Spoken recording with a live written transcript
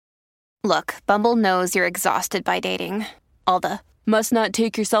Look, Bumble knows you're exhausted by dating. All the must not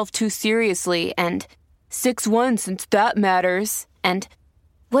take yourself too seriously and 6'1" since that matters. And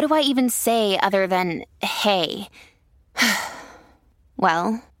what do I even say other than hey?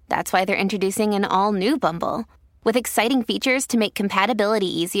 Well, that's why they're introducing an all-new Bumble with exciting features to make compatibility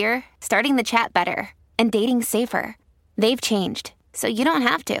easier, starting the chat better, and dating safer. They've changed, so you don't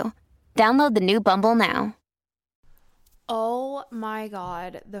have to. Download the new Bumble now. Oh my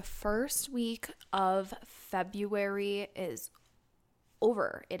God, the first week of February is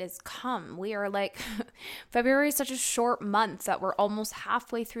over. It has come. We are like, February is such a short month that we're almost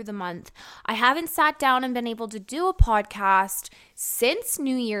halfway through the month. I haven't sat down and been able to do a podcast since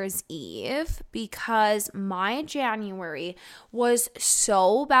New Year's Eve because my January was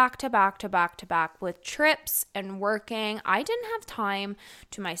so back to back with trips and working. I didn't have time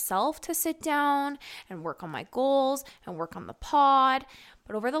to myself to sit down and work on my goals and work on the pod.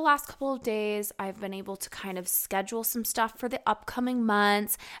 But over the last couple of days, I've been able to kind of schedule some stuff for the upcoming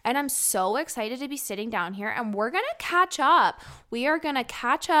months. And I'm so excited to be sitting down here and we're going to catch up. We are going to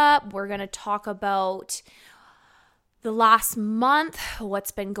catch up. We're going to talk about the last month,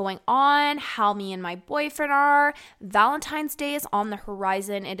 what's been going on, how me and my boyfriend are. Valentine's Day is on the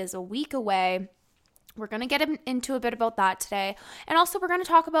horizon. It is a week away. We're going to get into a bit about that today. And also we're going to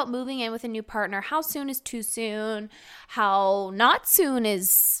talk about moving in with a new partner. How soon is too soon? How not soon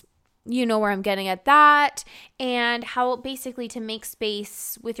is, you know where I'm getting at that. And how basically to make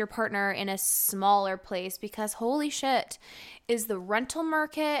space with your partner in a smaller place because holy shit, is the rental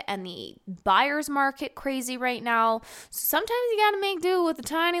market and the buyer's market crazy right now. So sometimes you got to make do with a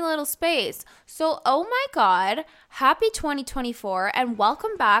tiny little space. So, oh my God, happy 2024 and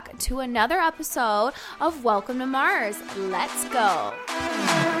welcome back to another episode of Welcome to Mars. Let's go.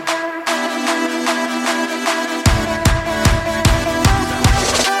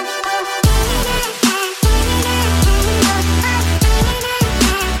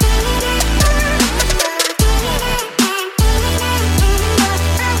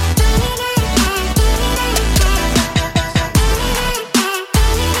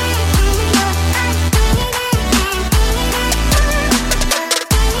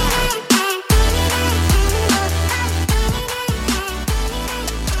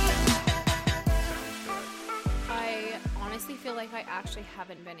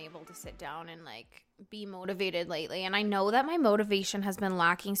 Haven't been able to sit down and like be motivated lately, and I know that my motivation has been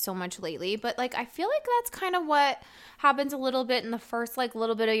lacking so much lately, but like I feel like that's kind of what happens a little bit in the first like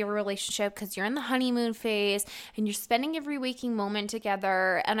little bit of your relationship because you're in the honeymoon phase and you're spending every waking moment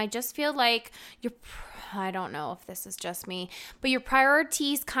together, and I just feel like I don't know if this is just me, but your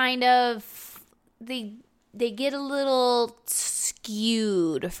priorities kind of they get a little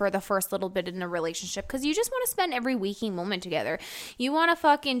skewed for the first little bit in a relationship because you just want to spend every waking moment together. You want to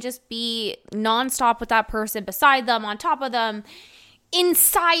fucking just be nonstop with that person, beside them, on top of them,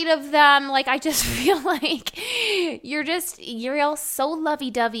 inside of them. Like, I just feel like you're all so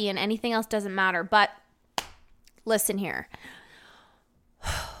lovey-dovey and anything else doesn't matter. But listen here.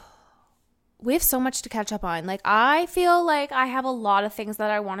 We have so much to catch up on. Like, I feel like I have a lot of things that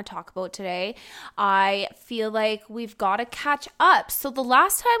I want to talk about today. I feel like we've got to catch up. So the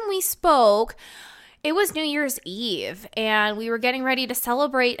last time we spoke, it was New Year's Eve and we were getting ready to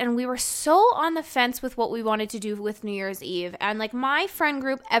celebrate and we were so on the fence with what we wanted to do with New Year's Eve. And like my friend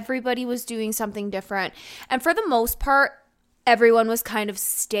group, everybody was doing something different. And for the most part, everyone was kind of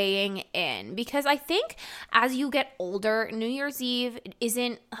staying in because I think as you get older, New Year's Eve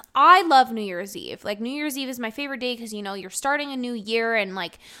I love New Year's Eve. Like New Year's Eve is my favorite day because, you know, you're starting a new year and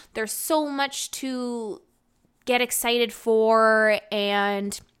like there's so much to get excited for.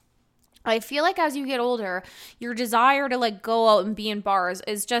 And I feel like as you get older, your desire to like go out and be in bars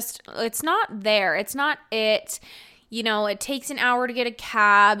is just, it's not there. It's not it. You know, it takes an hour to get a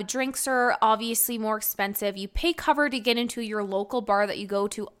cab. Drinks are obviously more expensive. You pay cover to get into your local bar that you go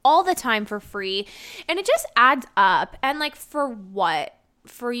to all the time for free. And it just adds up. And like for what?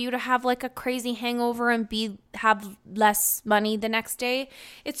 For you to have like a crazy hangover and have less money the next day?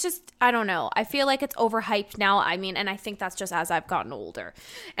 It's just, I don't know. I feel like it's overhyped now. I mean, and I think that's just as I've gotten older.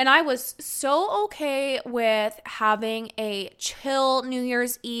 And I was so okay with having a chill New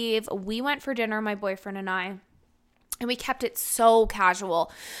Year's Eve. We went for dinner, my boyfriend and I. And we kept it so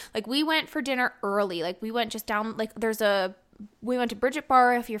casual. Like we went for dinner early. Like we went just down, like there's a we went to Bridget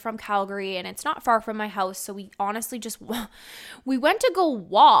Bar if you're from Calgary, and it's not far from my house. So we honestly we went to go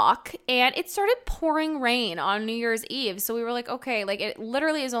walk, and it started pouring rain on New Year's Eve. So we were like, okay, like it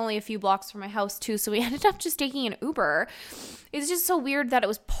literally is only a few blocks from my house too. So we ended up just taking an Uber. It's just so weird that it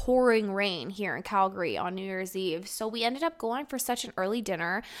was pouring rain here in Calgary on New Year's Eve. So we ended up going for such an early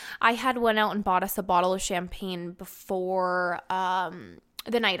dinner. I had went out and bought us a bottle of champagne before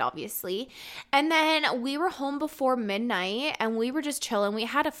the night, obviously. And then we were home before midnight, and we were just chilling. We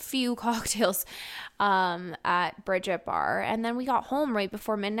had a few cocktails at Bridget Bar, and then we got home right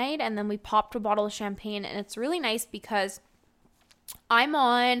before midnight, and then we popped a bottle of champagne. And it's really nice because I'm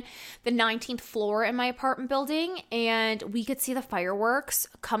on the 19th floor in my apartment building, and we could see the fireworks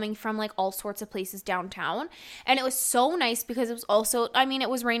coming from like all sorts of places downtown. And it was so nice because it was also, I mean, it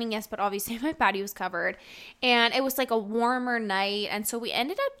was raining, yes, but obviously my patio was covered, and it was like a warmer night. And so we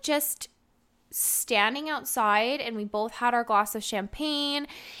ended up just standing outside, and we both had our glass of champagne,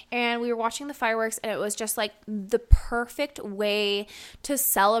 and we were watching the fireworks, and it was just like the perfect way to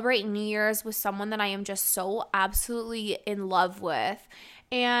celebrate New Year's with someone that I am just so absolutely in love with.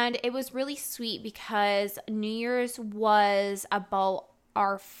 And it was really sweet because New Year's was about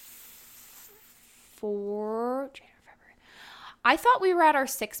our I thought we were at our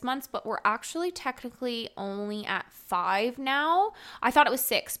 6 months, but we're actually technically only at 5 now. I thought it was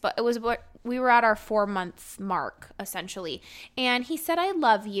 6, but it was we were at our 4-month mark, essentially. And he said, I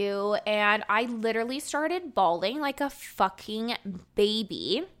love you. And I literally started bawling like a fucking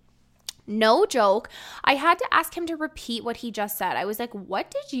baby. No joke. I had to ask him to repeat what he just said. I was like, what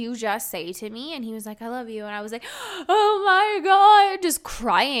did you just say to me? And he was like, I love you. And I was like, oh my God, just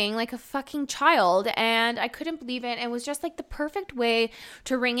crying like a fucking child. And I couldn't believe it. It was just like the perfect way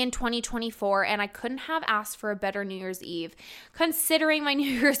to ring in 2024. And I couldn't have asked for a better New Year's Eve, considering my New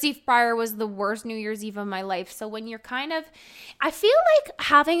Year's Eve prior was the worst New Year's Eve of my life. So when you're I feel like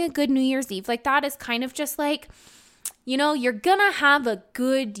having a good New Year's Eve like that is kind of just like, you know, you're gonna have a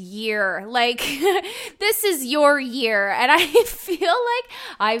good year. Like, this is your year. And I feel like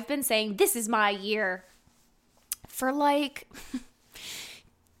I've been saying this is my year for like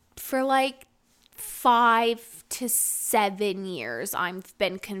 5 to 7 years. I've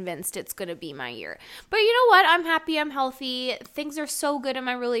been convinced it's gonna be my year. But you know what? I'm happy. I'm healthy. Things are so good in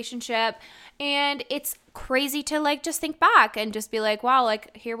my relationship. And it's crazy to like just think back and just be like, wow,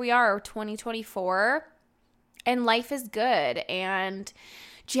 like here we are, 2024. And life is good. And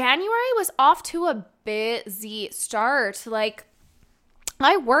January was off to a busy start. Like,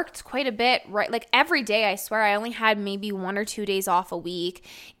 I worked quite a bit, right? Like every day, I swear I only had maybe 1 or 2 days off a week,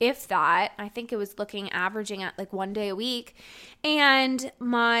 if that. I think it was averaging at like 1 day a week. And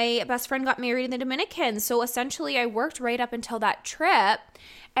my best friend got married in the Dominican. So essentially I worked right up until that trip.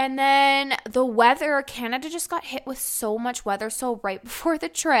 And then the weather, Canada just got hit with so much weather. So right before the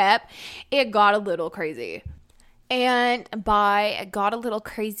trip, it got a little crazy. And by got a little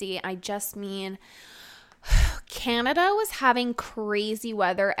crazy, I just mean Canada was having crazy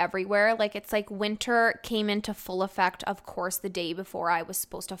weather everywhere. Like, it's like winter came into full effect, of course, the day before I was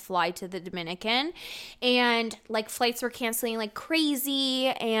supposed to fly to the Dominican. And like flights were canceling like crazy.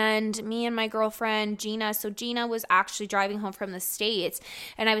 And me and my girlfriend, Gina, so Gina was actually driving home from the States.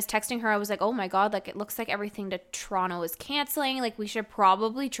 And I was texting her. I was like, oh my God, like it looks like everything to Toronto is canceling. Like, we should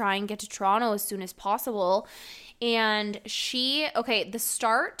probably try and get to Toronto as soon as possible. And the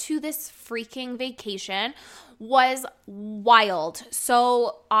start to this freaking vacation was wild.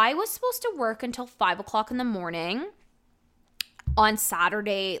 So I was supposed to work until 5 o'clock in the morning on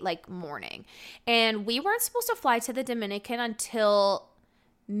Saturday, like morning. And we weren't supposed to fly to the Dominican until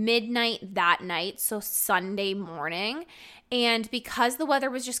midnight that night, so Sunday morning. And because the weather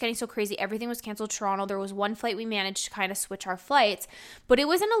was just getting so crazy, everything was canceled. Toronto, there was one flight we managed to kind of switch our flights, but it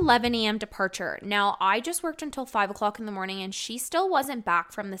was an 11 a.m. departure. Now, I just worked until 5 o'clock in the morning, and she still wasn't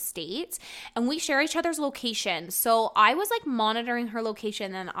back from the States, and we share each other's location. So I was like monitoring her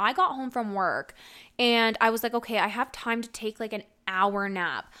location. Then I got home from work, and I was like, okay, I have time to take like an hour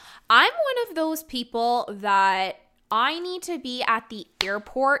nap. I'm one of those people that I need to be at the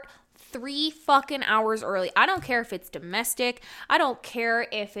airport 3 fucking hours early. I don't care if it's domestic. I don't care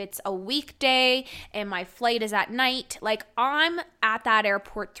if it's a weekday and my flight is at night. Like, I'm at that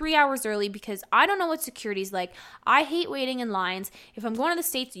airport 3 hours early because I don't know what security's like. I hate waiting in lines. If I'm going to the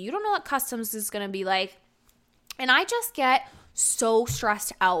States, you don't know what customs is going to be like. And I just get so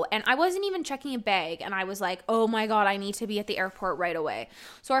stressed out. And I wasn't even checking a bag. And I was like, oh my God, I need to be at the airport right away.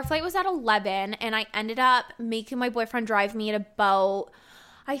 So our flight was at 11, and I ended up making my boyfriend drive me at about,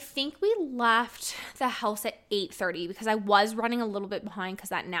 I think we left the house at 8:30 because I was running a little bit behind because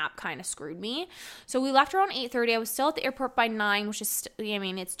that nap kind of screwed me. So we left around 8:30. I was still at the airport by 9, which is,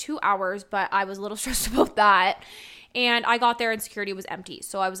 it's 2 hours, but I was a little stressed about that. And I got there and security was empty.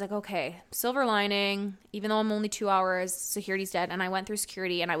 So I was like, okay, silver lining, even though I'm only 2 hours, security's dead. And I went through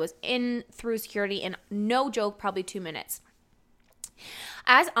security and I was through security in, no joke, probably 2 minutes.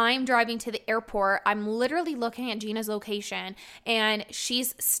 As I'm driving to the airport, I'm literally looking at Gina's location and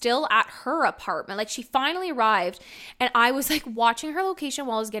she's still at her apartment. Like, she finally arrived and I was like watching her location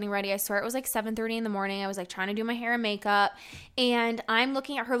while I was getting ready. I swear it was like 7:30 in the morning. I was like trying to do my hair and makeup and I'm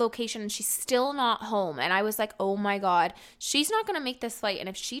looking at her location and she's still not home. And I was like, oh my God, she's not going to make this flight. And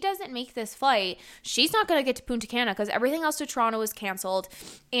if she doesn't make this flight, she's not going to get to Punta Cana because everything else to Toronto is canceled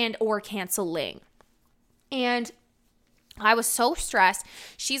and or canceling. And I was so stressed.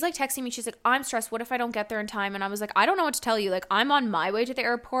 She's like texting me. She's like, I'm stressed. What if I don't get there in time? And I was like, I don't know what to tell you. Like, I'm on my way to the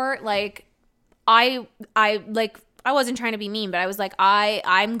airport. Like, I wasn't trying to be mean, but I was like,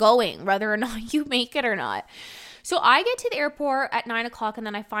 I'm going whether or not you make it or not. So I get to the airport at 9 o'clock and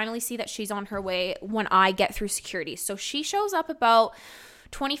then I finally see that she's on her way when I get through security. So she shows up about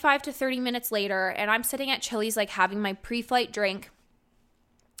 25 to 30 minutes later and I'm sitting at Chili's like having my pre-flight drink.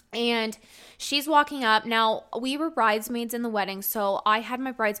 And she's walking up. Now, we were bridesmaids in the wedding, so I had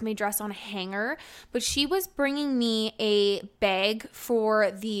my bridesmaid dress on a hanger, but she was bringing me a bag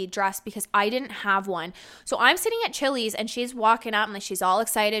for the dress because I didn't have one. So I'm sitting at Chili's and she's walking up and like she's all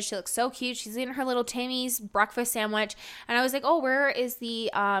excited. She looks so cute. She's eating her little Timmy's breakfast sandwich. And I was like, oh, where is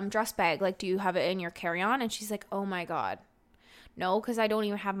the dress bag? Like, do you have it in your carry-on? And she's like, oh my God. No, because I don't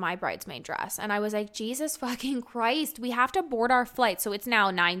even have my bridesmaid dress. And I was like, Jesus fucking Christ, we have to board our flight. So it's now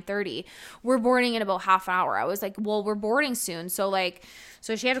 9:30. We're boarding in about half an hour. I was like, well, we're boarding soon. So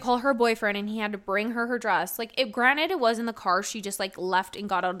she had to call her boyfriend and he had to bring her dress. Like, granted, it was in the car. She just like left and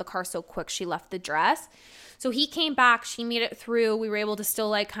got out of the car so quick she left the dress. So he came back. She made it through. We were able to still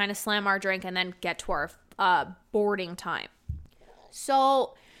like kind of slam our drink and then get to our boarding time.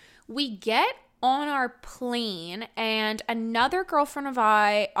 So we get on our plane and another girlfriend of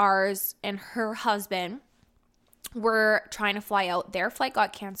ours and her husband were trying to fly out. Their flight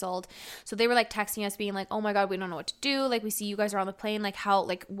got canceled. So they were like texting us being like, oh my God, we don't know what to do. Like, we see you guys are on the plane. Like,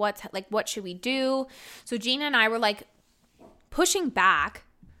 what should we do? So Gina and I were like pushing back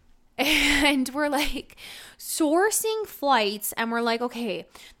and we're like sourcing flights and we're like, okay,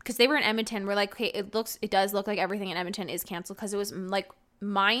 because they were in Edmonton. We're like, okay, it does look like everything in Edmonton is canceled because it was like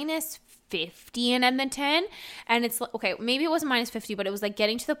minus 50 in Edmonton and it's okay, maybe it wasn't minus 50, but it was like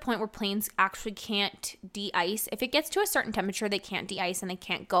getting to the point where planes actually can't de-ice. If it gets to a certain temperature, they can't de-ice and they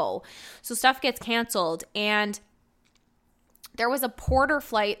can't go, so stuff gets canceled. And there was a Porter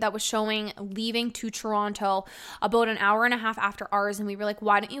flight that was showing leaving to Toronto about an hour and a half after ours. And we were like,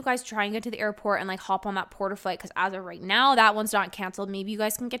 why don't you guys try and get to the airport and like hop on that Porter flight? Because as of right now, that one's not canceled. Maybe you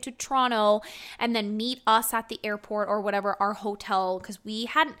guys can get to Toronto and then meet us at the airport or whatever, our hotel. Because we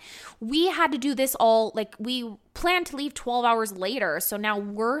had to do this all, like, we planned to leave 12 hours later. So now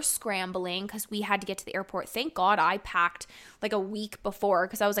we're scrambling because we had to get to the airport. Thank God I packed like a week before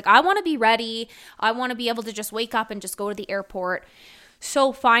because I was like, I want to be ready. I want to be able to just wake up and just go to the airport.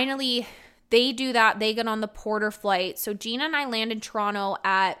 So finally they do that. They get on the Porter flight. So Gina and I land in Toronto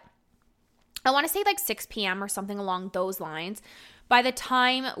at, I want to say like 6 p.m. or something along those lines. By the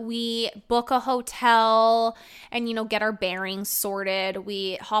time we book a hotel and, get our bearings sorted,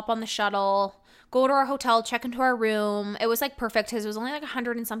 we hop on the shuttle, go to our hotel, check into our room. It was like perfect because it was only like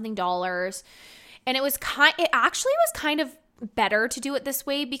 $100 and something. And it actually was kind of better to do it this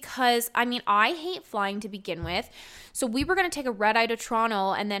way because I hate flying to begin with. So we were going to take a red eye to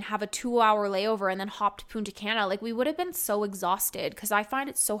Toronto and then have a 2-hour layover and then hop to Punta Cana. Like, we would have been so exhausted because I find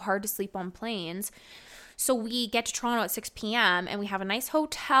it so hard to sleep on planes. So we get to Toronto at 6 p.m. and we have a nice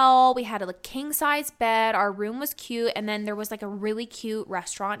hotel. We had a king size bed. Our room was cute. And then there was like a really cute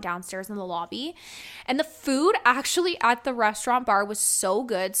restaurant downstairs in the lobby. And the food actually at the restaurant bar was so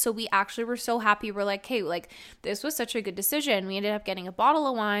good. So we actually were so happy. We're like, hey, like, this was such a good decision. We ended up getting a bottle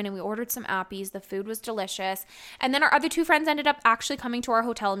of wine and we ordered some appies. The food was delicious. And then our other two friends ended up actually coming to our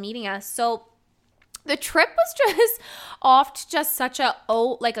hotel and meeting us. So the trip was just off to just such a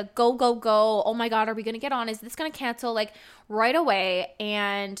go, oh my God, are we going to get on? Is this going to cancel? Like, right away.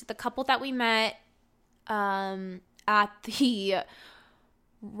 And the couple that we met at the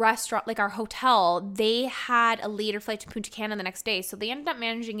restaurant, like our hotel, they had a later flight to Punta Cana the next day. So they ended up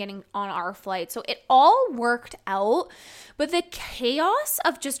managing getting on our flight. So it all worked out. But the chaos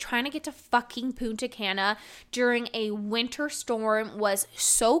of just trying to get to fucking Punta Cana during a winter storm was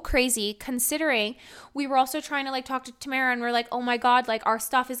so crazy, considering we were also trying to like talk to Tamara and we're like, oh my God, like our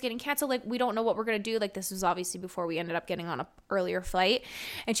stuff is getting canceled. Like we don't know what we're going to do. Like this was obviously before we ended up getting on a earlier flight.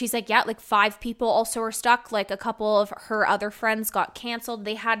 And she's like, yeah, like 5 people also are stuck. Like a couple of her other friends got canceled.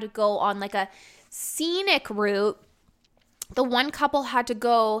 They had to go on like a scenic route. The one couple had to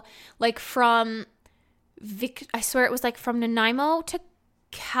go like from I swear it was like from Nanaimo to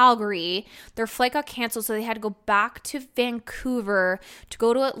Calgary. Their flight got canceled, so they had to go back to Vancouver to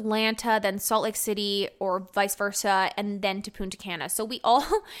go to Atlanta, then Salt Lake City, or vice versa, and then to Punta Cana. So we all,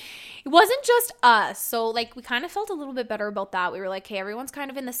 it wasn't just us. So like we kind of felt a little bit better about that. We were like, hey, everyone's kind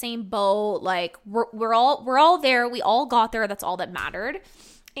of in the same boat. Like we're all there. We all got there. That's all that mattered.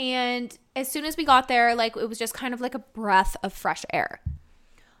 And as soon as we got there, like it was just kind of like a breath of fresh air.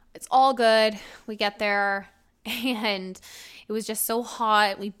 It's all good. We get there and it was just so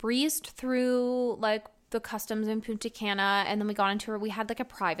hot. We breezed through like the customs in Punta Cana, and then we got into we had like a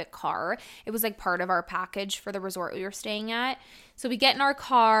private car. It was like part of our package for the resort we were staying at. So we get in our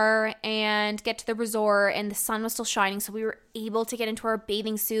car and get to the resort, and the sun was still shining, so we were able to get into our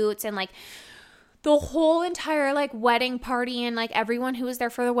bathing suits, and like the whole entire like wedding party and like everyone who was there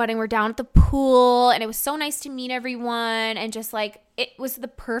for the wedding were down at the pool, and it was so nice to meet everyone, and just like it was the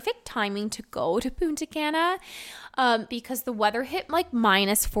perfect timing to go to Punta Cana because the weather hit like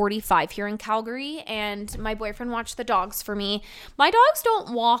minus 45 here in Calgary, and my boyfriend watched the dogs for me. My dogs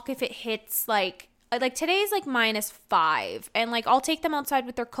don't walk if it hits like today's like minus 5, and like I'll take them outside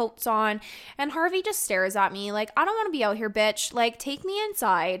with their coats on, and Harvey just stares at me like, I don't want to be out here, bitch. Like take me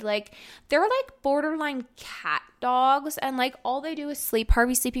inside. Like they're like borderline cat dogs, and like all they do is sleep.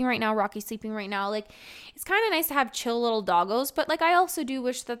 Harvey's sleeping right now, Rocky's sleeping right now. Like it's kind of nice to have chill little doggos, but like I also do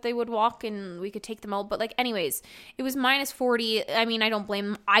wish that they would walk and we could take them out. But like anyways, it was minus 40. I mean, I don't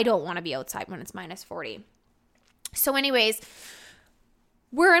blame them. I don't want to be outside when it's minus 40. So anyways,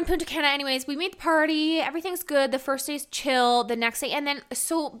 we're in Punta Cana anyways. We made the party. Everything's good. The first day's chill. The next day. And then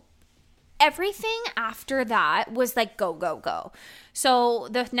so everything after that was like go, go, go. So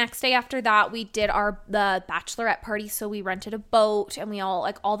the next day after that, we did the bachelorette party. So we rented a boat, and we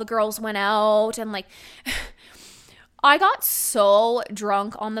all the girls went out, and like I got so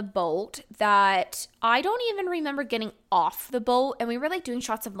drunk on the boat that I don't even remember getting off the boat. And we were like doing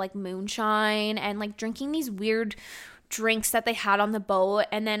shots of like moonshine and like drinking these weird drinks that they had on the boat.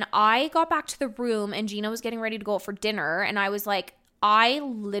 And then I got back to the room, and Gina was getting ready to go out for dinner, and I was like, I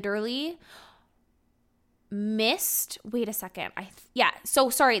literally missed, wait a second. So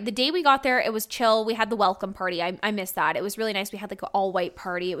sorry. The day we got there, it was chill. We had the welcome party. I missed that. It was really nice. We had like an all white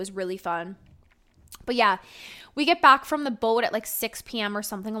party. It was really fun. But yeah, we get back from the boat at like 6 p.m. or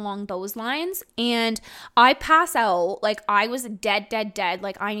something along those lines, and I pass out. Like I was dead.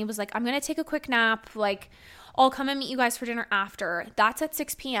 Like I was like, I'm going to take a quick nap. Like I'll come and meet you guys for dinner after. That's at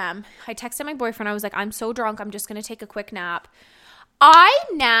 6 p.m. I texted my boyfriend. I was like, I'm so drunk. I'm just going to take a quick nap. I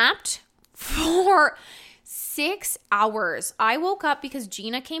napped for 6 hours. I woke up because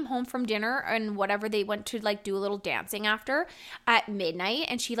Gina came home from dinner and whatever, they went to like do a little dancing after at midnight.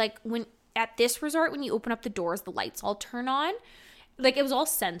 And she like, when at this resort, when you open up the doors, the lights all turn on. Like it was all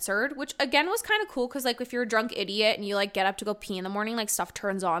censored, which again was kind of cool because like if you're a drunk idiot and you like get up to go pee in the morning, like stuff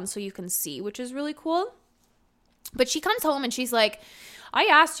turns on so you can see, which is really cool. But she comes home and she's like, I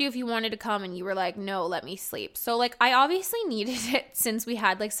asked you if you wanted to come and you were like, no, let me sleep. So like I obviously needed it since we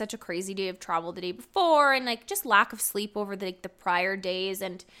had like such a crazy day of travel the day before and like just lack of sleep over the prior days.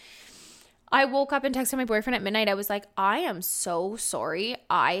 And I woke up and texted my boyfriend at midnight. I was like, I am so sorry.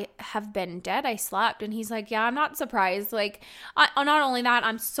 I have been dead. I slept. And he's like, yeah, I'm not surprised. Like, not only that,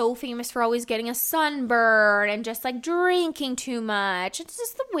 I'm so famous for always getting a sunburn and just like drinking too much. It's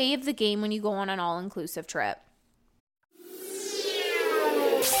just the way of the game when you go on an all-inclusive trip.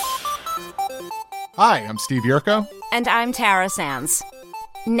 Hi, I'm Steve Yerko. And I'm Tara Sands.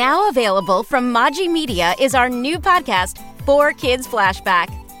 Now available from Maji Media is our new podcast, 4Kids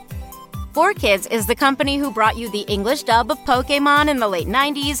Flashback. 4Kids is the company who brought you the English dub of Pokemon in the late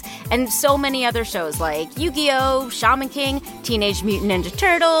 90s and so many other shows like Yu-Gi-Oh!, Shaman King, Teenage Mutant Ninja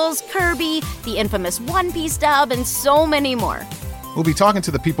Turtles, Kirby, the infamous One Piece dub, and so many more. We'll be talking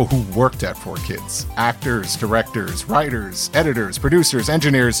to the people who worked at 4Kids. Actors, directors, writers, editors, producers,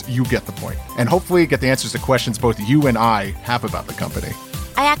 engineers, you get the point. And hopefully get the answers to questions both you and I have about the company.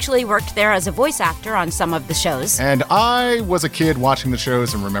 I actually worked there as a voice actor on some of the shows. And I was a kid watching the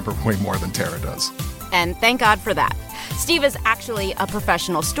shows and remember way more than Tara does. And thank God for that. Steve is actually a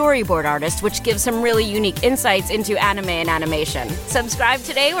professional storyboard artist, which gives some really unique insights into anime and animation. Subscribe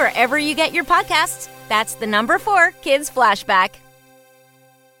today wherever you get your podcasts. That's the number 4 Kids Flashback.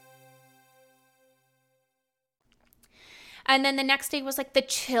 And then the next day was like the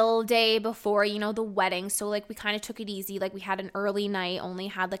chill day before, you know, the wedding. So like we kind of took it easy. Like we had an early night, only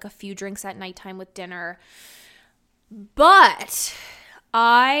had like a few drinks at nighttime with dinner. But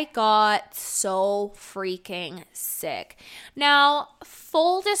I got so freaking sick. Now,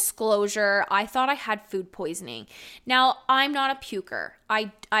 full disclosure, I thought I had food poisoning. Now, I'm not a puker.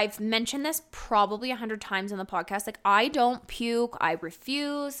 I've mentioned this probably 100 times on the podcast. Like, I don't puke. I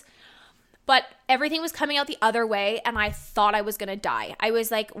refuse. But everything was coming out the other way, and I thought I was going to die. I was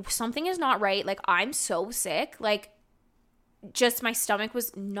like, something is not right. Like, I'm so sick. Like, just my stomach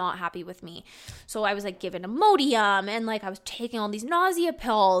was not happy with me. So I was like given Imodium, and like I was taking all these nausea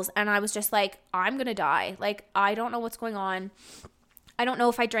pills, and I was just like, I'm going to die. Like, I don't know what's going on. I don't know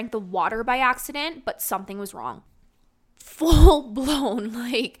if I drank the water by accident, but something was wrong. Full blown,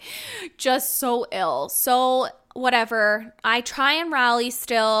 like, just so ill. So whatever, I try and rally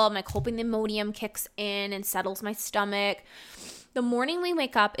still. I'm like hoping the Imodium kicks in and settles my stomach. The morning we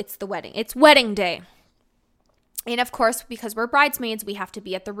wake up, it's the wedding. It's wedding day. And of course, because we're bridesmaids, we have to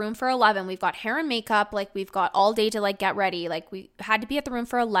be at the room for 11. We've got hair and makeup. Like, we've got all day to like get ready. Like, we had to be at the room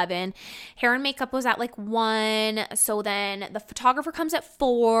for 11. Hair and makeup was at like 1. So then the photographer comes at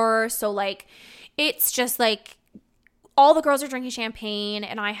 4. So like, it's just like, all the girls are drinking champagne,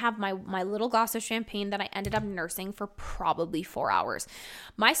 and I have my little glass of champagne that I ended up nursing for probably 4 hours.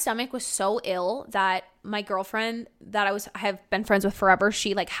 My stomach was so ill that my girlfriend that I have been friends with forever,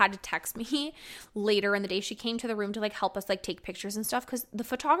 she like had to text me later in the day. She came to the room to like help us like take pictures and stuff because the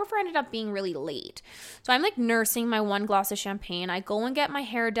photographer ended up being really late. So I'm like nursing my 1 glass of champagne. I go and get my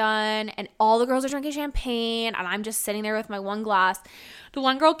hair done, and all the girls are drinking champagne, and I'm just sitting there with my 1 glass. The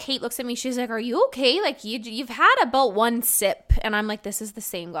one girl, Kate, looks at me. She's like, "Are you okay? Like, you've had about 1 sip." And I'm like, this is the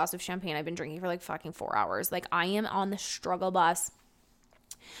same glass of champagne I've been drinking for like fucking 4 hours. Like, I am on the struggle bus.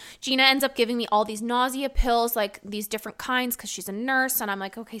 Gina ends up giving me all these nausea pills, like these different kinds, because she's a nurse. And I'm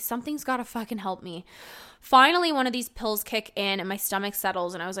like, okay, something's got to fucking help me. Finally, one of these pills kick in and my stomach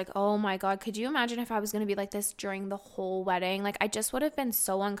settles. And I was like, oh my God, could you imagine if I was going to be like this during the whole wedding? Like, I just would have been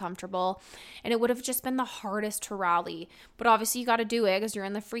so uncomfortable, and it would have just been the hardest to rally. But obviously you got to do it because you're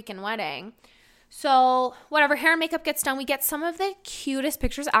in the freaking wedding. So whatever, hair and makeup gets done. We get some of the cutest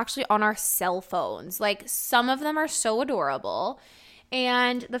pictures actually on our cell phones. Like, some of them are so adorable.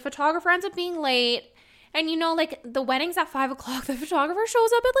 And the photographer ends up being late. And you know, like, the wedding's at 5 o'clock. The photographer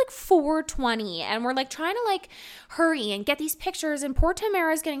shows up at like 4:20. And we're like trying to like hurry and get these pictures. And poor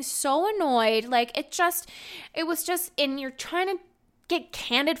Tamara's getting so annoyed. Like, it was just, and you're trying to get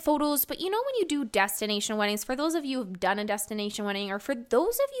candid photos. But you know, when you do destination weddings, for those of you who've done a destination wedding, or for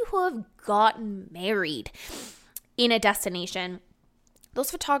those of you who have gotten married in a destination,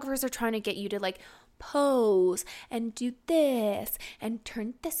 those photographers are trying to get you to like pose and do this and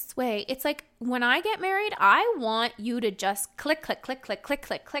turn this way. It's like, when I get married, I want you to just click, click, click, click, click,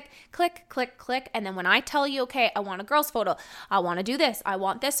 click, click, click, click, click. And then when I tell you, okay, I want a girl's photo, I want to do this, I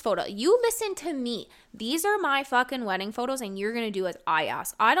want this photo, you listen to me. These are my fucking wedding photos, and you're going to do as I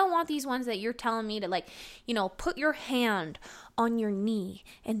ask. I don't want these ones that you're telling me to, like, you know, put your hand on your knee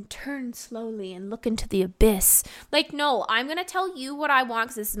and turn slowly and look into the abyss. Like, no, I'm going to tell you what I want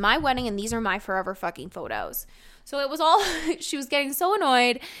because this is my wedding and these are my forever fucking photos. So it was all, she was getting so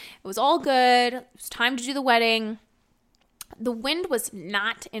annoyed. It was all good. It was time to do the wedding. The wind was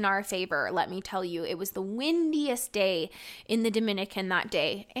not in our favor, let me tell you. It was the windiest day in the Dominican that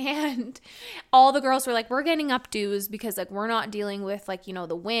day. And all the girls were like, we're getting updos because like we're not dealing with like, you know,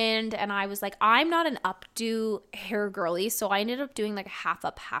 the wind. And I was like, I'm not an updo hair girly. So I ended up doing like half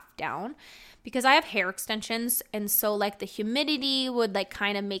up, half down because I have hair extensions. And so like the humidity would like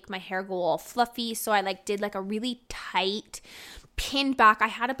kind of make my hair go all fluffy. So I like did like a really tight pinned back. I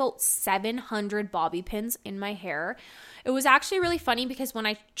had about 700 bobby pins in my hair. It was actually really funny because when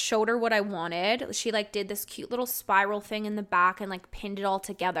I showed her what I wanted, she like did this cute little spiral thing in the back and like pinned it all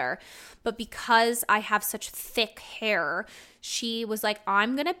together. But because I have such thick hair, she was like,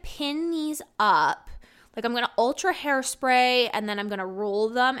 I'm going to pin these up. Like, I'm going to ultra hairspray and then I'm going to roll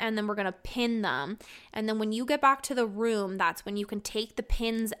them and then we're going to pin them. And then when you get back to the room, that's when you can take the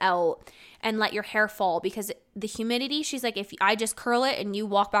pins out and let your hair fall, because the humidity, she's like, if I just curl it and you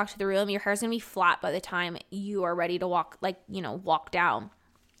walk back to the room, your hair's going to be flat by the time you are ready to walk, like, you know, walk down.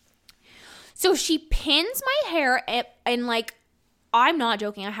 So she pins my hair and like I'm not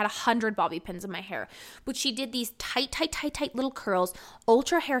joking. I had 100 bobby pins in my hair. But she did these tight little curls,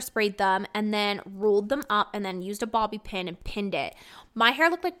 ultra hairsprayed them, and then rolled them up and then used a bobby pin and pinned it. My hair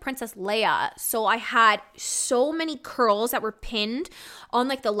looked like Princess Leia. So I had so many curls that were pinned on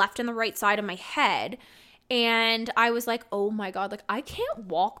like the left and the right side of my head. And I was like, oh my God, like I can't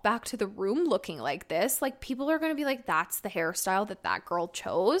walk back to the room looking like this. Like people are going to be like, that's the hairstyle that girl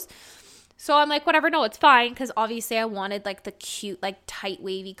chose. So I'm like, whatever, no, it's fine. Because obviously I wanted like the cute, like tight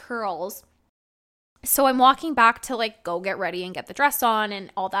wavy curls. So I'm walking back to like go get ready and get the dress on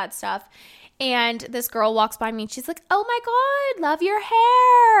and all that stuff. And this girl walks by me and she's like, oh my God, love your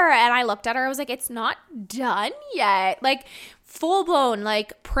hair. And I looked at her. I was like, it's not done yet. Like full blown,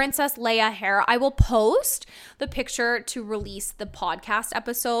 like Princess Leia hair. I will post the picture to release the podcast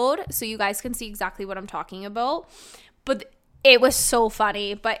episode so you guys can see exactly what I'm talking about. But it was so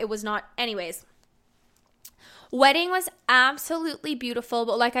funny, but it was not. Anyways, wedding was absolutely beautiful.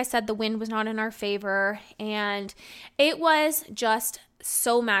 But like I said, the wind was not in our favor. And it was just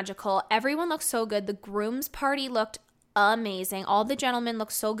so magical. Everyone looked so good. The groom's party looked amazing. All the gentlemen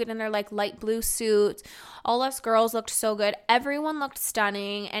looked so good in their like light blue suits. All us girls looked so good. Everyone looked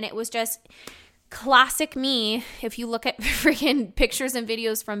stunning. And it was just classic me. If you look at freaking pictures and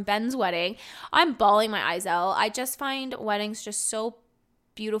videos from Ben's wedding, I'm bawling my eyes out. I just find weddings just so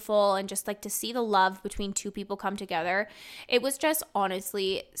beautiful, and just like to see the love between two people come together. It was just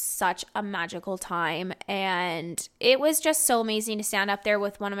honestly such a magical time, and it was just so amazing to stand up there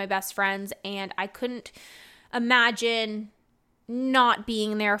with one of my best friends, and I couldn't imagine not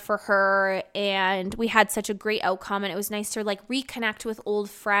being there for her. And we had such a great outcome, and it was nice to like reconnect with old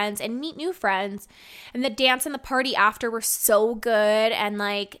friends and meet new friends. And the dance and the party after were so good, and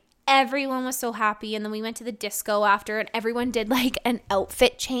like everyone was so happy. And then we went to the disco after, and everyone did like an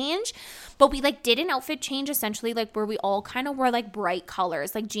outfit change. But we like did an outfit change essentially like where we all kind of wore like bright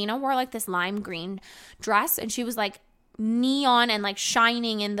colors. Like Gina wore like this lime green dress, and she was like neon and like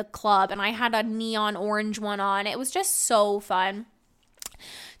shining in the club, and I had a neon orange one on. It was just so fun.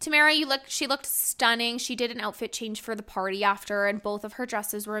 Tamara, she looked stunning. She did an outfit change for the party after, and both of her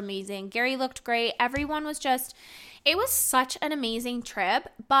dresses were amazing. Gary looked great. Everyone was just, it was such an amazing trip.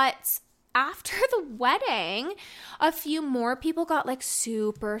 But after the wedding, a few more people got like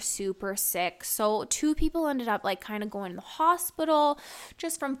super sick. So 2 people ended up like kind of going to the hospital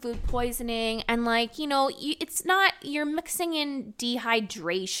just from food poisoning. And like, you know, it's not, you're mixing in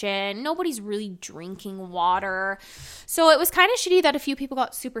dehydration. Nobody's really drinking water. So it was kind of shitty that a few people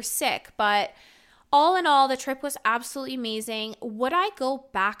got super sick. But all in all, the trip was absolutely amazing. Would I go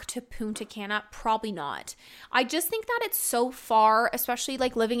back to Punta Cana? Probably not. I just think that it's so far, especially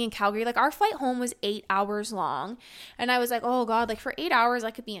like living in Calgary. Like our flight home was 8 hours long. And I was like, oh God, like for 8 hours,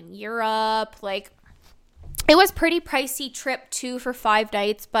 I could be in Europe. Like it was pretty pricey trip too for 5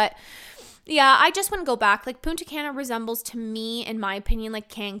 nights. But yeah, I just wouldn't go back. Like Punta Cana resembles to me, in my opinion, like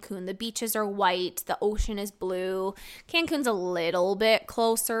Cancun. The beaches are white. The ocean is blue. Cancun's a little bit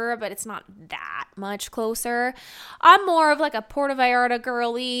closer, but it's not that much closer. I'm more of like a Puerto Vallarta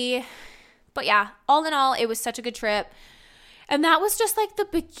girly. But yeah, all in all, it was such a good trip. And that was just like the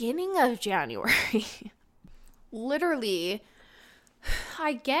beginning of January. Literally,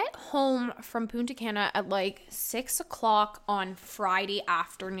 I get home from Punta Cana at like 6 o'clock on Friday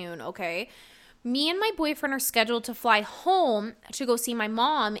afternoon, okay? Me and my boyfriend are scheduled to fly home to go see my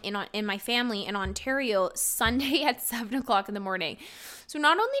mom in my family in Ontario Sunday at 7 o'clock in the morning. So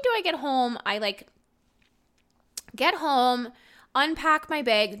not only do I get home, I like get home, unpack my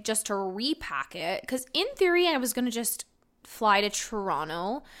bag just to repack it. Because in theory, I was going to just fly to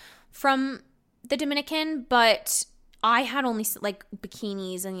Toronto from the Dominican, but I had only like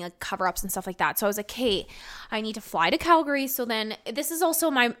bikinis and like cover-ups and stuff like that. So I was like, hey, I need to fly to Calgary. So then this is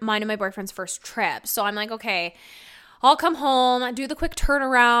also mine and my boyfriend's first trip. So I'm like, okay, I'll come home, do the quick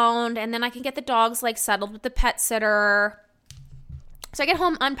turnaround, and then I can get the dogs like settled with the pet sitter. So I get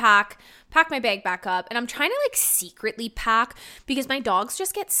home, pack my bag back up, and I'm trying to like secretly pack because my dogs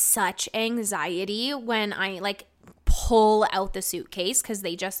just get such anxiety when I like pull out the suitcase because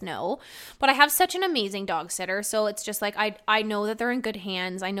they just know. But I have such an amazing dog sitter, so it's just like I know that they're in good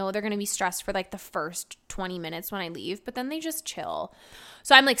hands. I know they're going to be stressed for like the first 20 minutes when I leave, but then they just chill.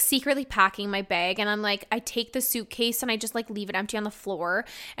 So I'm like secretly packing my bag, and I'm like, I take the suitcase and I just like leave it empty on the floor,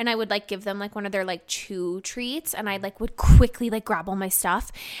 and I would like give them like one of their like chew treats, and I like would quickly like grab all my stuff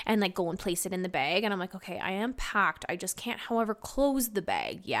and like go and place it in the bag. And I'm like, okay, I am packed. I just can't, however, close the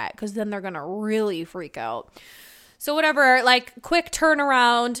bag yet because then they're going to really freak out. So whatever, like quick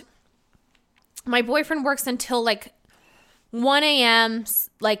turnaround. My boyfriend works until like 1 a.m.,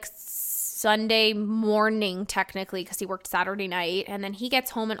 like Sunday morning technically because he worked Saturday night, and then he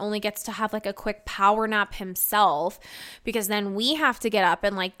gets home and only gets to have like a quick power nap himself because then we have to get up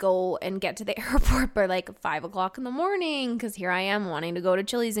and like go and get to the airport by like 5 o'clock in the morning because here I am wanting to go to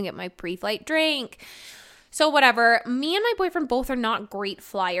Chili's and get my pre-flight drink. So whatever, me and my boyfriend both are not great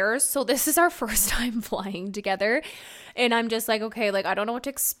flyers. So this is our first time flying together. And I'm just like, okay, like I don't know what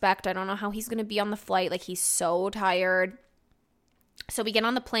to expect. I don't know how he's going to be on the flight. Like he's so tired. So we get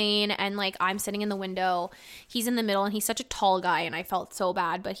on the plane and like I'm sitting in the window. He's in the middle and he's such a tall guy and I felt so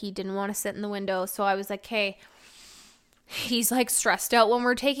bad, but he didn't want to sit in the window. So I was like, hey, he's like stressed out when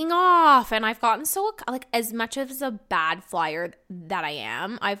we're taking off. And I've gotten so like as much as a bad flyer that I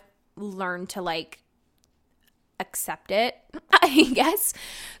am, I've learned to like accept it, I guess.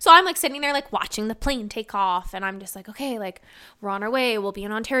 So I'm like sitting there like watching the plane take off and I'm just like, okay, like we're on our way. We'll be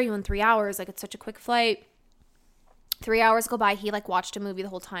in Ontario in 3 hours. Like it's such a quick flight. 3 hours go by. He like watched a movie the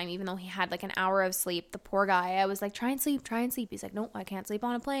whole time, even though he had like an hour of sleep. The poor guy. I was like, try and sleep. He's like, nope, I can't sleep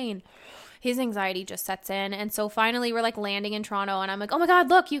on a plane. His anxiety just sets in. And so finally we're like landing in Toronto and I'm like, oh my God,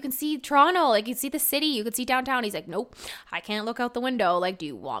 look, you can see Toronto. Like you can see the city. You can see downtown. He's like, nope, I can't look out the window. Like, do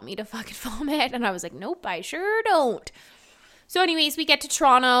you want me to fucking film it? And I was like, nope, I sure don't. So anyways, we get to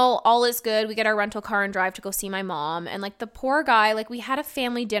Toronto, all is good. We get our rental car and drive to go see my mom. And like the poor guy, like we had a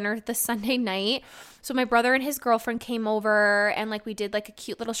family dinner the Sunday night. So my brother and his girlfriend came over and like we did like a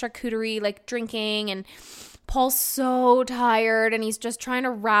cute little charcuterie, like drinking, and Paul's so tired and he's just trying to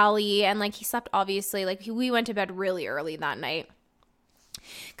rally, and like he slept obviously. Like we went to bed really early that night.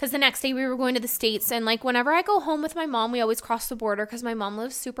 Because the next day we were going to the States, and like whenever I go home with my mom, we always cross the border because my mom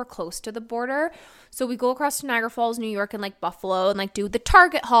lives super close to the border. So we go across to Niagara Falls, New York, and like Buffalo, and like do the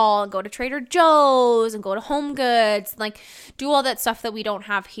Target haul and go to Trader Joe's and go to Home Goods, and, like do all that stuff that we don't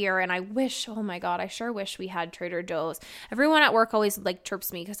have here. And I wish, oh my God, I sure wish we had Trader Joe's. Everyone at work always like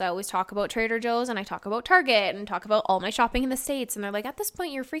chirps me because I always talk about Trader Joe's and I talk about Target and talk about all my shopping in the States. And they're like, at this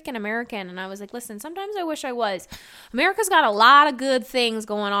point, you're freaking American. And I was like, listen, sometimes I wish I was. America's got a lot of good things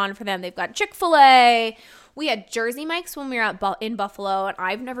going on for them. They've got Chick-fil-A. We had Jersey Mike's when we were in Buffalo, and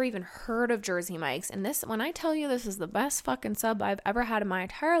I've never even heard of Jersey Mike's. And this, when I tell you this is the best fucking sub I've ever had in my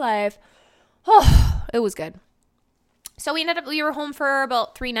entire life, oh, it was good. So we were home for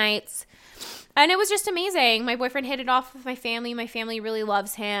about 3 nights, and it was just amazing. My boyfriend hit it off with my family. My family really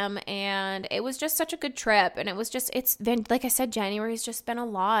loves him, and it was just such a good trip. And it's been, like I said, January's just been a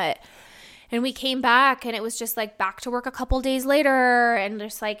lot. And we came back and it was just like back to work a couple days later and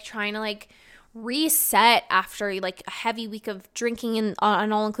just like trying to like reset after like a heavy week of drinking and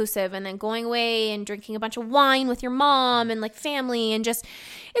an all-inclusive, and then going away and drinking a bunch of wine with your mom and like family, and just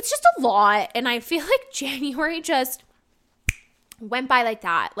it's just a lot. And I feel like January just went by like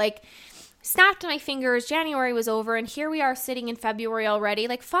that. Like snapped my fingers, January was over, and here we are sitting in February already.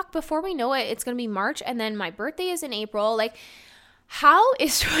 Like fuck, before we know it, it's gonna be March, and then my birthday is in April. Like, how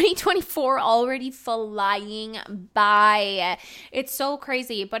is 2024 already flying by? It's so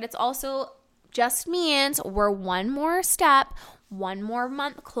crazy, but it's also just means we're one more step, one more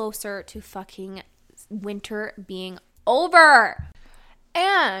month closer to fucking winter being over.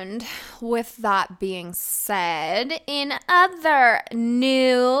 And with that being said, in other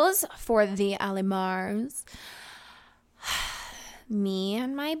news for the Alimars, me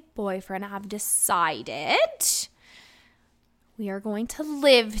and my boyfriend have decided we are going to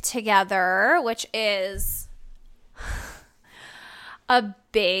live together, which is a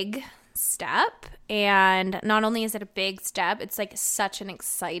big step. And not only is it a big step, it's like such an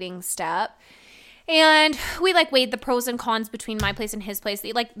exciting step. And we like weighed the pros and cons between my place and his place.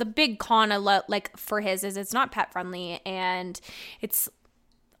 Like the big con like for his is it's not pet friendly, and it's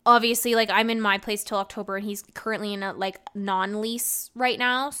obviously like I'm in my place till October and he's currently in a like non-lease right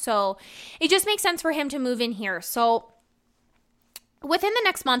now. So it just makes sense for him to move in here. So within the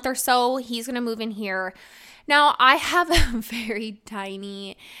next month or so, he's going to move in here. Now, I have a very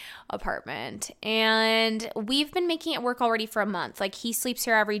tiny apartment, and we've been making it work already for a month. Like, he sleeps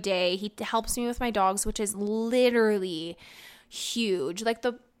here every day. He helps me with my dogs, which is literally huge. Like,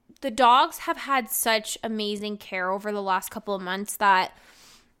 the dogs have had such amazing care over the last couple of months that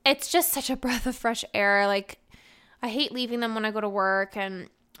it's just such a breath of fresh air. Like, I hate leaving them when I go to work.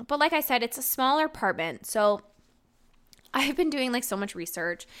 But like I said, it's a smaller apartment, so I've been doing like so much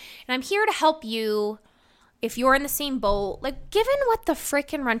research, and I'm here to help you if you're in the same boat. Like, given what the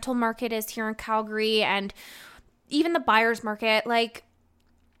freaking rental market is here in Calgary and even the buyer's market, like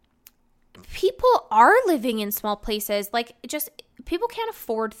people are living in small places. Like, just people can't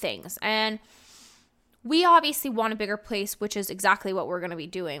afford things. And We obviously want a bigger place, which is exactly what we're going to be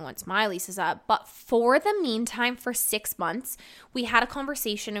doing once my lease is up. But for the meantime, for 6 months, we had a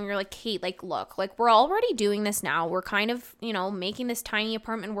conversation and we were like, Kate, like, look, like, we're already doing this now. We're kind of, you know, making this tiny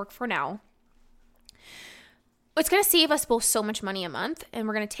apartment work for now. It's going to save us both so much money a month, and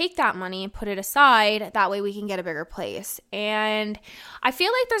we're going to take that money and put it aside. That way we can get a bigger place. And I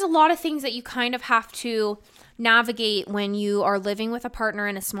feel like there's a lot of things that you kind of have to navigate when you are living with a partner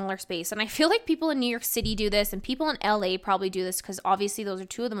in a smaller space. And I feel like people in New York City do this, and people in LA probably do this, because obviously those are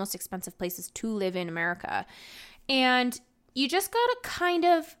two of the most expensive places to live in America. And you just got to kind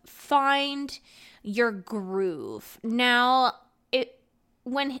of find your groove. Now,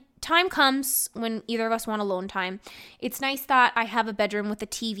 when time comes, when either of us want alone time, it's nice that I have a bedroom with a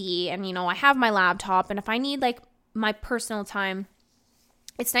TV and, you know, I have my laptop. And if I need like my personal time,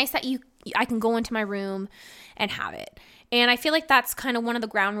 it's nice that I can go into my room and have it. And I feel like that's kind of one of the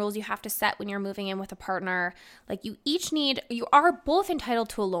ground rules you have to set when you're moving in with a partner. Like, you are both entitled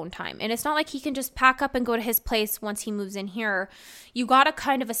to alone time. And it's not like he can just pack up and go to his place once he moves in here. You got to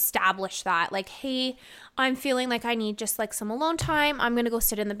kind of establish that. Like, hey, I'm feeling like I need just like some alone time. I'm going to go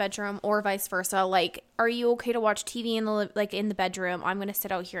sit in the bedroom, or vice versa. Like, are you okay to watch TV in the bedroom? I'm going to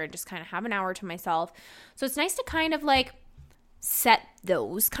sit out here and just kind of have an hour to myself. So it's nice to kind of like set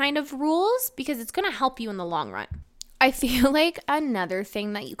those kind of rules, because it's going to help you in the long run. I feel like another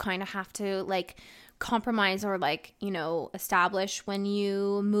thing that you kind of have to like compromise or like, you know, establish when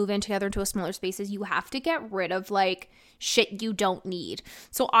you move in together into a smaller space is you have to get rid of like shit you don't need.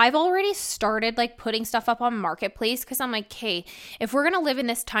 So I've already started like putting stuff up on Marketplace, because I'm like, hey, if we're going to live in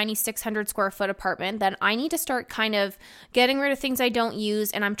this tiny 600 square foot apartment, then I need to start kind of getting rid of things I don't use.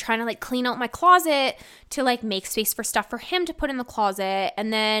 And I'm trying to like clean out my closet to like make space for stuff for him to put in the closet.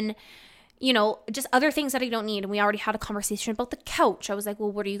 And then, you know, just other things that I don't need. And we already had a conversation about the couch. I was like,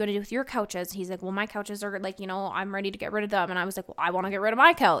 well, what are you going to do with your couches? He's like, well, my couches are like, you know, I'm ready to get rid of them. And I was like, well, I want to get rid of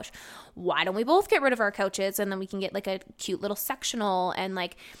my couch. Why don't we both get rid of our couches? And then we can get like a cute little sectional, and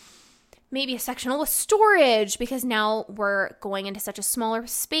like maybe a sectional with storage, because now we're going into such a smaller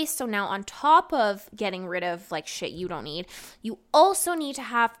space. So now on top of getting rid of like shit you don't need, you also need to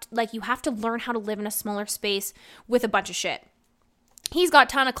have to learn how to live in a smaller space with a bunch of shit. He's got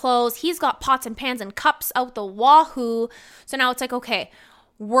a ton of clothes. He's got pots and pans and cups out the wahoo. So now it's like, okay,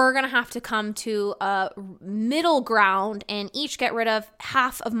 we're going to have to come to a middle ground and each get rid of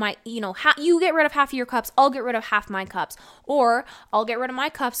half of my, you know, you get rid of half of your cups. I'll get rid of half my cups. Or I'll get rid of my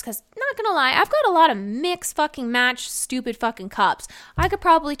cups, because not going to lie, I've got a lot of mix fucking match stupid fucking cups. I could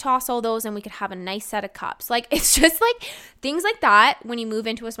probably toss all those and we could have a nice set of cups. Like, it's just like things like that. When you move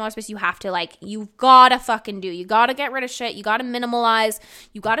into a smaller space, you have to like, you've got to fucking do. You got to get rid of shit. You got to minimalize.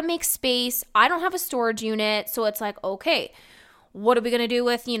 You got to make space. I don't have a storage unit. So it's like, okay, what are we going to do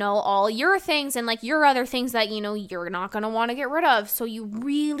with, you know, all your things and like your other things that, you know, you're not going to want to get rid of. So you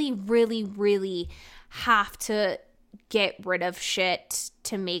really, really, really have to get rid of shit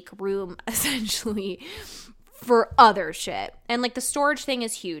to make room essentially for other shit. And like the storage thing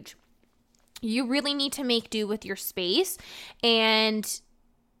is huge. You really need to make do with your space and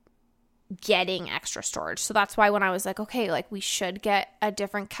getting extra storage. So that's why when I was like, okay, like we should get a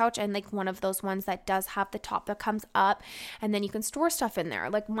different couch, and like one of those ones that does have the top that comes up and then you can store stuff in there.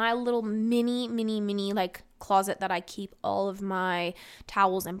 Like my little mini like closet that I keep all of my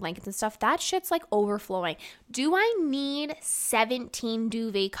towels and blankets and stuff, that shit's like overflowing. Do I need 17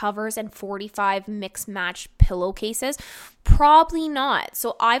 duvet covers and 45 mix match pillowcases? Probably not.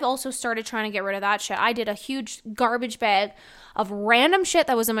 So I've also started trying to get rid of that shit. I did a huge garbage bag of random shit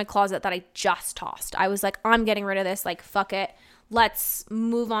that was in my closet that I just tossed. I was like, I'm getting rid of this. Like, fuck it. Let's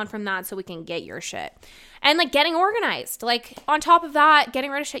move on from that so we can get your shit. And like getting organized. Like on top of that,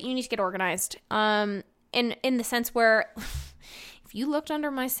 getting rid of shit, you need to get organized. In the sense where if you looked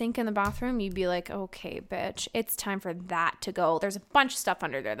under my sink in the bathroom, you'd be like, okay, bitch, it's time for that to go. There's a bunch of stuff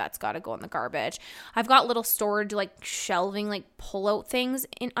under there that's got to go in the garbage. I've got little storage, like shelving, like pull out things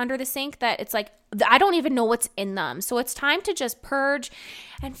in under the sink that it's like, I don't even know what's in them. So it's time to just purge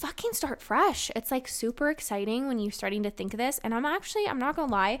and fucking start fresh. It's like super exciting when you're starting to think of this. And I'm not going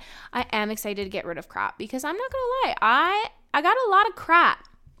to lie, I am excited to get rid of crap, because I'm not going to lie, I got a lot of crap.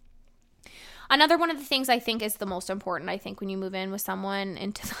 Another one of the things I think is the most important, I think, when you move in with someone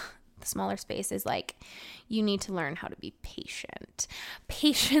into the smaller space is like, you need to learn how to be patient.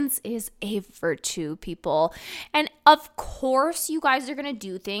 Patience is a virtue, people. And of course, you guys are going to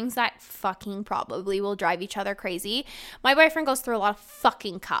do things that fucking probably will drive each other crazy. My boyfriend goes through a lot of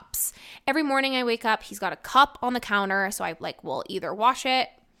fucking cups. Every morning I wake up, he's got a cup on the counter. So I like will either wash it,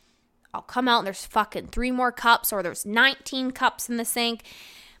 I'll come out and there's fucking 3 more cups, or there's 19 cups in the sink.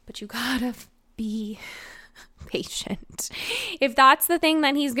 But you gotta be patient. If that's the thing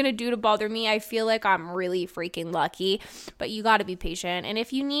that he's gonna do to bother me, I feel like I'm really freaking lucky. But you gotta be patient. And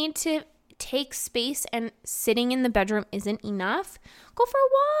if you need to take space and sitting in the bedroom isn't enough, go for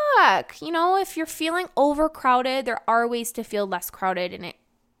a walk. You know, if you're feeling overcrowded, there are ways to feel less crowded, and it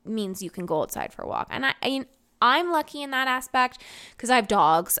means you can go outside for a walk. And I'm lucky in that aspect because I have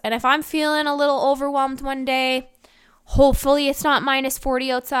dogs. And if I'm feeling a little overwhelmed one day, hopefully it's not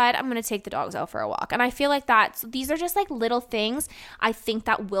 -40 outside, I'm going to take the dogs out for a walk. And I feel like these are just like little things I think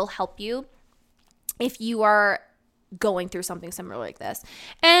that will help you if you are going through something similar like this.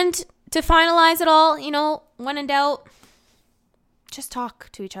 And to finalize it all, you know, when in doubt, just talk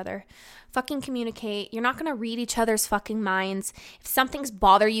to each other. Fucking communicate. You're not going to read each other's fucking minds. If something's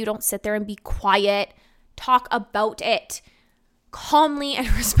bother you, don't sit there and be quiet. Talk about it calmly and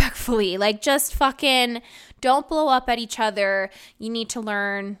respectfully. Like, just fucking don't blow up at each other. You need to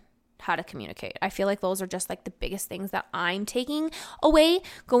learn how to communicate. I feel like those are just like the biggest things that I'm taking away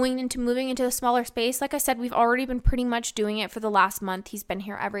going into moving into a smaller space. Like I said, we've already been pretty much doing it for the last month. He's been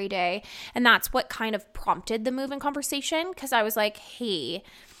here every day. And that's what kind of prompted the move-in conversation, because I was like, hey,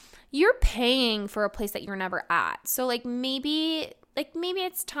 you're paying for a place that you're never at. So maybe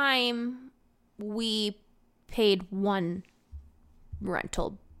it's time we paid one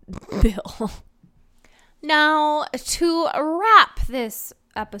rental bill. Now, to wrap this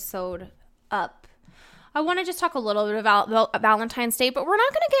episode up, I want to just talk a little bit about Valentine's Day, but we're not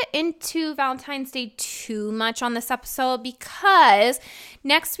going to get into Valentine's Day too much on this episode because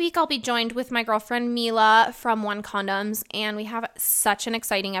next week I'll be joined with my girlfriend Mila from One Condoms, and we have such an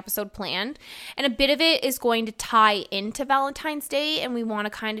exciting episode planned. And a bit of it is going to tie into Valentine's Day, and we want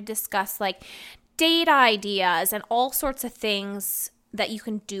to kind of discuss like date ideas and all sorts of things that you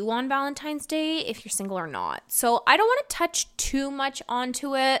can do on Valentine's Day if you're single or not. So I don't want to touch too much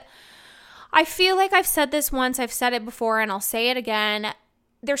onto it. I feel like I've said this once, I've said it before, and I'll say it again.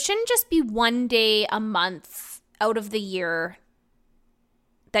 There shouldn't just be one day a month out of the year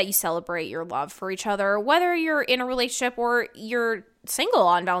that you celebrate your love for each other. Whether you're in a relationship or you're single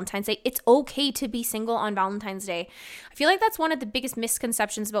on Valentine's Day, it's okay to be single on Valentine's Day. I feel like that's one of the biggest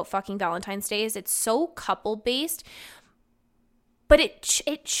misconceptions about fucking Valentine's Day is it's so couple-based. But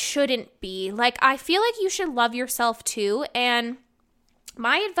it shouldn't be. Like, I feel like you should love yourself too. And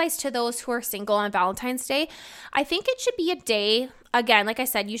my advice to those who are single on Valentine's Day, I think it should be a day. Again, like I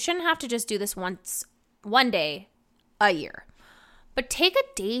said, you shouldn't have to just do this one day a year. But take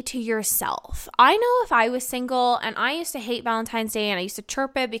a day to yourself. I know if I was single and I used to hate Valentine's Day and I used to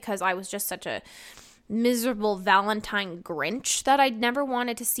chirp it because I was just such a miserable Valentine Grinch that I never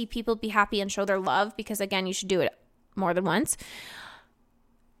wanted to see people be happy and show their love because, again, you should do it more than once.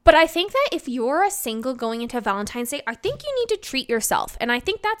 But I think that if you're a single going into Valentine's Day, I think you need to treat yourself. And I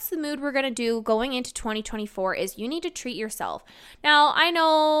think that's the mood we're going to do going into 2024 is you need to treat yourself. Now, I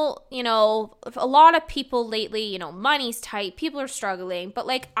know, a lot of people lately, money's tight, people are struggling, but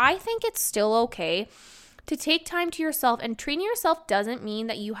I think it's still okay to take time to yourself. And treating yourself doesn't mean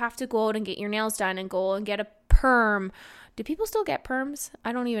that you have to go out and get your nails done and go and get a perm. Do people still get perms?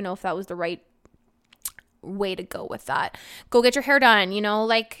 I don't even know if that was the right way to go with that. Go get your hair done, you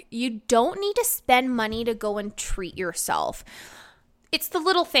don't need to spend money to go and treat yourself. It's the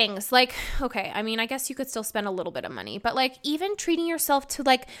little things okay, I guess you could still spend a little bit of money, but even treating yourself to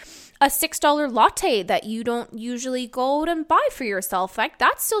a $6 latte that you don't usually go out and buy for yourself,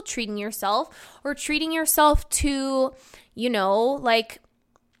 that's still treating yourself. Or treating yourself to,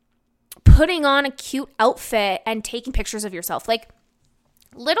 putting on a cute outfit and taking pictures of yourself.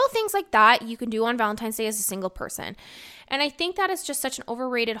 Little things like that you can do on Valentine's Day as a single person. And I think that is just such an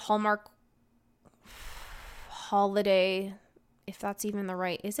overrated Hallmark holiday, if that's even the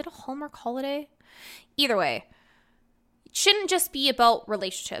right. Is it a Hallmark holiday? Either way, it shouldn't just be about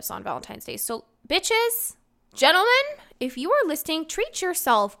relationships on Valentine's Day. So bitches, gentlemen, if you are listening, treat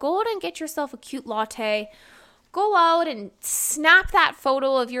yourself. Go out and get yourself a cute latte. Go out and snap that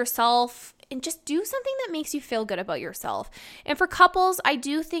photo of yourself and just do something that makes you feel good about yourself. And for couples, I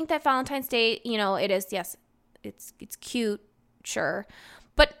do think that Valentine's Day, it is, yes, it's cute, sure.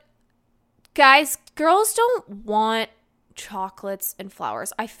 But guys, girls don't want chocolates and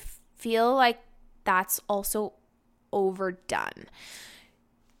flowers. I feel like that's also overdone.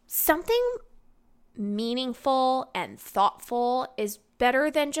 Something meaningful and thoughtful is better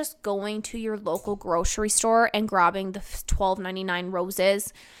than just going to your local grocery store and grabbing the $12.99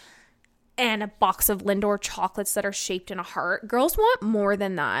 roses and a box of Lindor chocolates that are shaped in a heart. Girls want more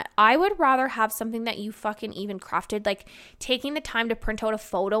than that. I would rather have something that you fucking even crafted, taking the time to print out a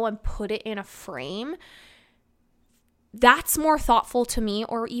photo and put it in a frame. That's more thoughtful to me.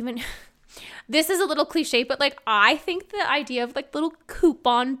 Or even this is a little cliche, but like I think the idea of like little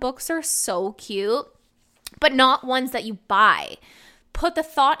coupon books are so cute, but not ones that you buy. Put the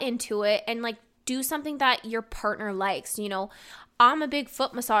thought into it and like do something that your partner likes. You know, I'm a big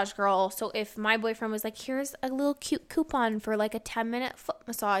foot massage girl, so if my boyfriend was like, here's a little cute coupon for like a 10-minute foot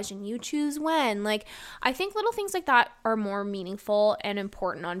massage and you choose when, like, I think little things like that are more meaningful and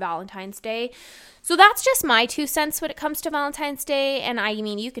important on Valentine's Day. So that's just my 2 cents when it comes to Valentine's Day. And I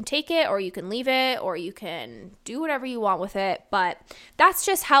mean, you can take it or you can leave it or you can do whatever you want with it, but that's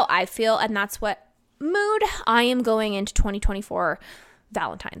just how I feel, and that's what mood I am going into 2024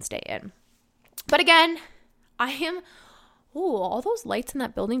 Valentine's Day in. But again, all those lights in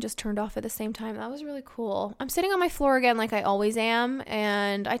that building just turned off at the same time. That was really cool. I'm sitting on my floor again like I always am,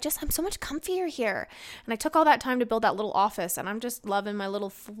 and I'm so much comfier here. And I took all that time to build that little office, and I'm just loving my little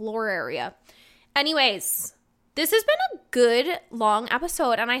floor area. Anyways, this has been a good long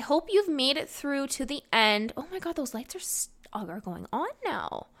episode, and I hope you've made it through to the end. Oh my God, those lights are going on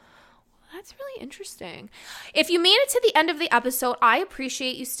now. That's really interesting. If you made it to the end of the episode, I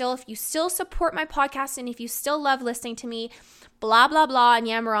appreciate you still. If you still support my podcast and if you still love listening to me, blah, blah, blah, and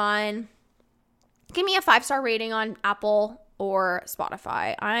yammer on, give me a 5-star rating on Apple or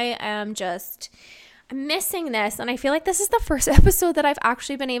Spotify. I'm missing this. And I feel like this is the first episode that I've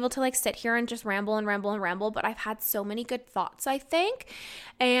actually been able to like sit here and just ramble and ramble and ramble. But I've had so many good thoughts, I think.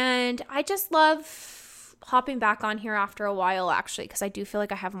 And I just love hopping back on here after a while, actually, because I do feel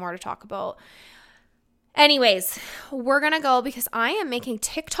like I have more to talk about. Anyways, we're going to go because I am making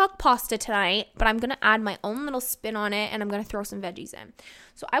TikTok pasta tonight, but I'm going to add my own little spin on it, and I'm going to throw some veggies in.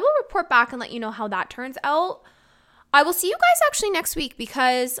 So I will report back and let you know how that turns out. I will see you guys actually next week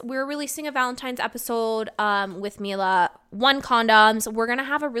because we're releasing a Valentine's episode with Mila. 1 condoms. We're going to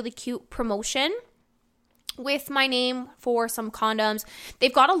have a really cute promotion with my name for some condoms.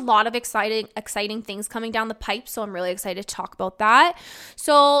 They've got a lot of exciting things coming down the pipe, so I'm really excited to talk about that.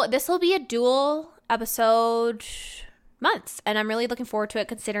 So this will be a dual episode month, and I'm really looking forward to it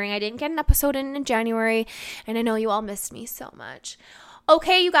considering I didn't get an episode in January, and I know you all missed me so much.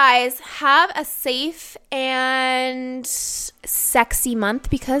 Okay, you guys, have a safe and sexy month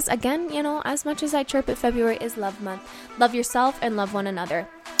because, again, you know, as much as I chirp it, February is love month. Love yourself and love one another.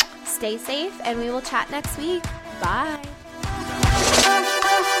 Stay safe, and we will chat next week. Bye.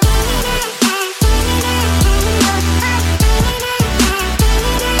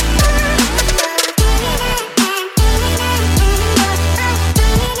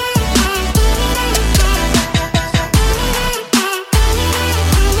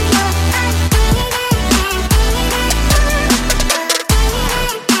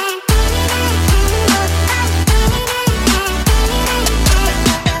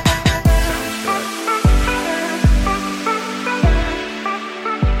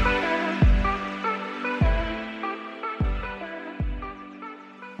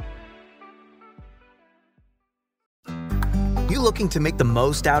 Looking to make the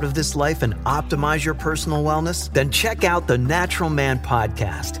most out of this life and optimize your personal wellness? Then check out the Natural Man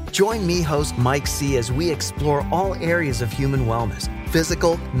Podcast. Join me, host Mike C., as we explore all areas of human wellness,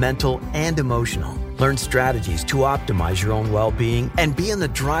 physical, mental, and emotional. Learn strategies to optimize your own well-being and be in the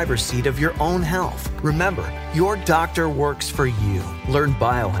driver's seat of your own health. Remember, your doctor works for you. Learn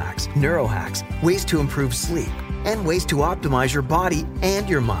biohacks, neurohacks, ways to improve sleep, and ways to optimize your body and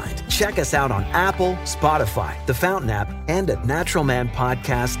your mind. Check us out on Apple, Spotify, the Fountain app, and at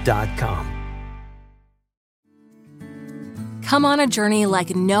naturalmanpodcast.com. Come on a journey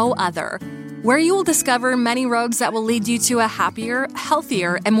like no other, where you will discover many roads that will lead you to a happier,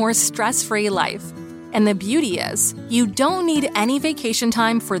 healthier, and more stress-free life. And the beauty is, you don't need any vacation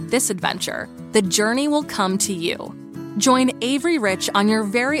time for this adventure. The journey will come to you. Join Avery Rich on your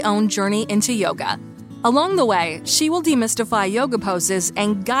very own journey into yoga. Along the way, she will demystify yoga poses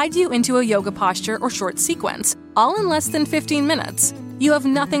and guide you into a yoga posture or short sequence, all in less than 15 minutes. You have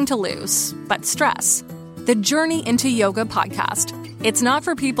nothing to lose but stress. The Journey into Yoga podcast. It's not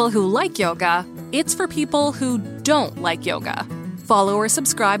for people who like yoga, it's for people who don't like yoga. Follow or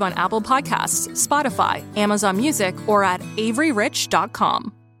subscribe on Apple Podcasts, Spotify, Amazon Music, or at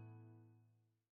averyrich.com.